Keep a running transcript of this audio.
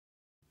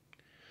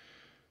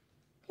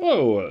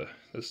Hello,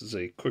 this is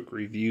a quick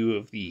review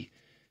of the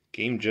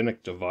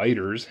Gamegenic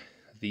dividers.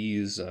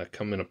 These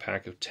come in a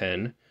pack of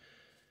 10.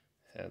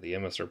 The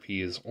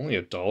MSRP is only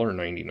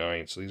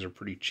 $1.99, so these are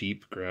pretty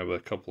cheap. Grab a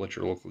couple at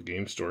your local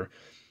game store.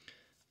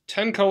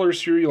 10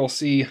 colors here, you'll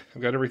see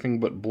I've got everything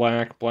but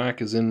black.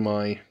 Black is in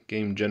my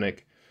Gamegenic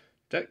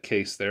deck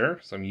case there,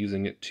 so I'm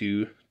using it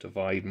to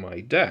divide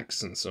my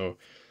decks. And so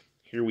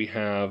here we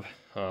have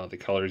the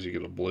colors. You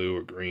get a blue,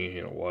 a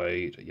green, a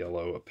white, a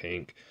yellow, a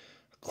pink,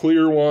 a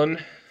clear one,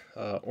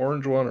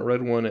 orange one, a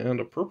red one, and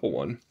a purple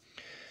one.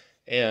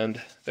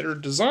 And they're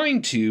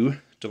designed to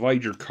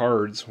divide your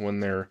cards when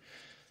they're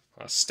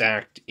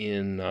stacked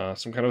in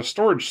some kind of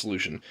storage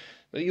solution.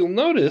 Now you'll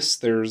notice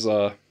there's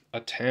a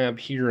tab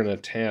here and a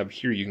tab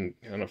here. You can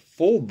kind of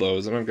fold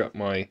those, and I've got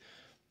my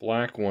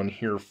black one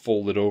here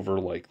folded over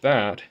like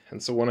that.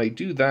 And so when I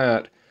do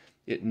that,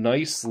 it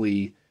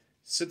nicely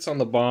sits on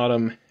the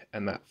bottom,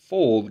 and that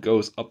fold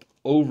goes up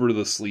over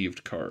the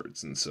sleeved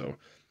cards. And so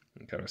you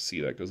can kind of see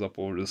that goes up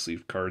over the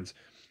sleeved cards.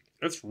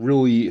 That's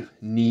really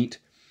neat.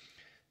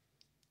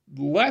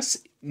 Less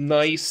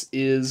nice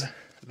is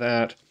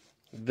that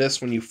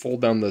this, when you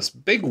fold down this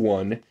big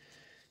one,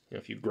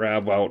 if you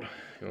grab out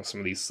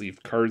some of these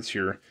sleeved cards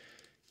here,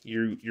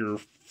 your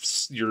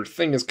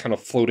thing is kind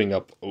of floating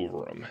up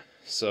over them.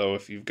 So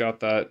if you've got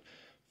that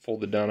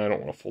folded down, I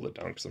don't want to fold it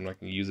down because I'm not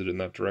going to use it in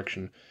that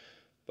direction.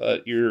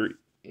 But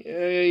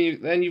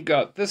then you've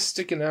got this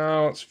sticking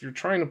out. So if you're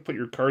trying to put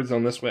your cards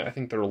on this way, I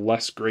think they're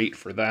less great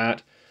for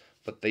that.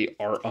 But they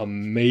are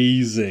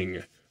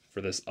amazing for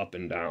this up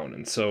and down.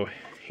 And so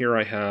here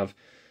I have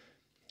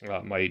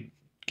my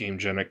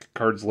Gamegenic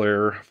Cards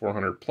Layer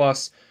 400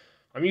 Plus.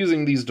 I'm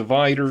using these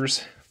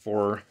dividers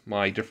for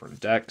my different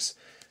decks.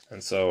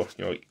 And so,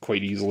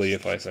 quite easily,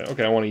 if I say,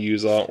 okay, I want to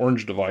use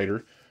orange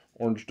divider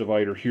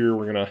here,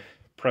 we're going to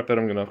prep it.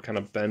 I'm going to kind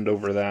of bend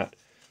over that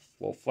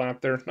little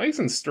flap there. Nice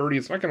and sturdy.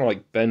 It's not going to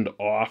like bend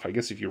off. I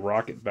guess if you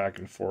rock it back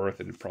and forth,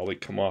 it'd probably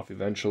come off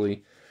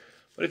eventually.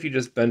 But if you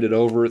just bend it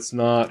over, it's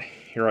not.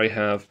 Here I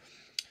have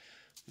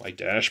my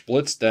Dash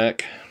Blitz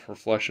deck for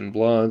Flesh and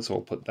Blood, so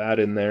I'll put that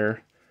in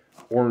there.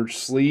 Orange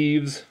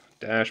sleeves,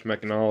 Dash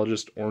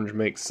Mechanologist, orange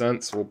makes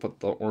sense, so we'll put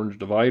the orange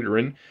divider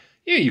in.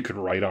 Yeah, you could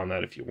write on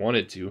that if you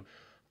wanted to.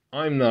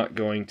 I'm not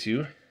going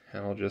to,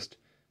 and I'll just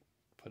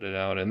put it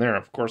out in there.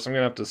 Of course, I'm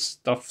going to have to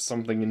stuff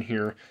something in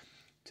here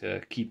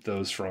to keep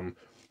those from,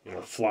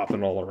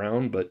 flopping all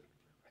around, but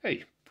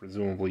hey,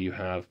 presumably you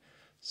have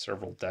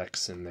several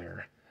decks in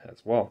there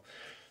as well.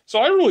 So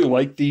I really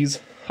like these.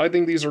 I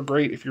think these are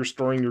great if you're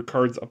storing your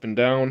cards up and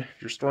down.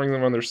 If you're storing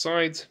them on their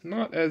sides,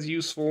 not as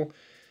useful.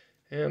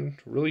 And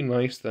really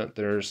nice that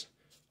there's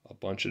a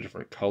bunch of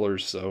different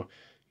colors, so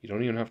you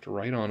don't even have to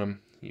write on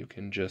them. You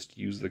can just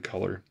use the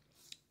color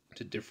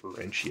to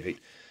differentiate.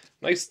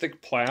 Nice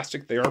thick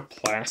plastic. They are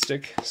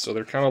plastic, so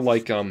they're kind of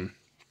like a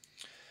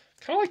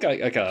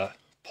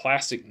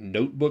plastic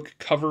notebook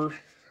cover.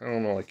 I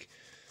don't know,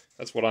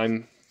 that's what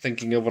I'm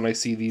thinking of when I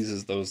see these,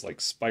 is those like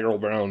spiral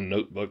bound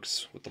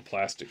notebooks with the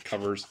plastic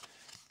covers.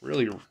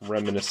 Really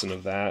reminiscent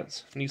of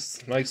that.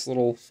 Nice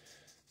little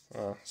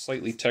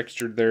slightly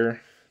textured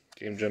there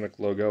Gamegenic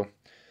logo.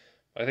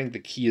 I think the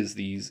key is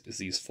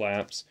these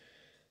flaps.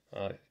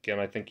 Again,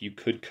 I think you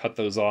could cut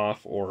those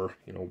off or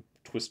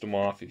twist them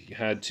off if you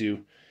had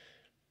to,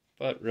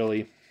 but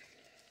really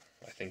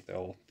I think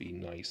they'll be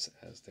nice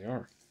as they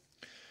are.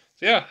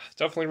 So yeah,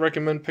 definitely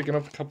recommend picking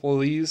up a couple of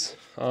these,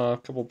 a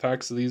couple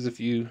packs of these if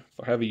you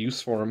have a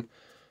use for them.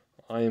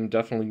 I am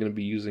definitely going to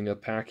be using a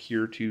pack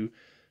here to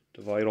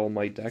divide all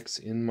my decks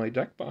in my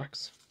deck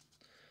box.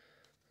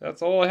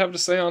 That's all I have to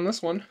say on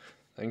this one.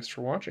 Thanks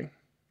for watching.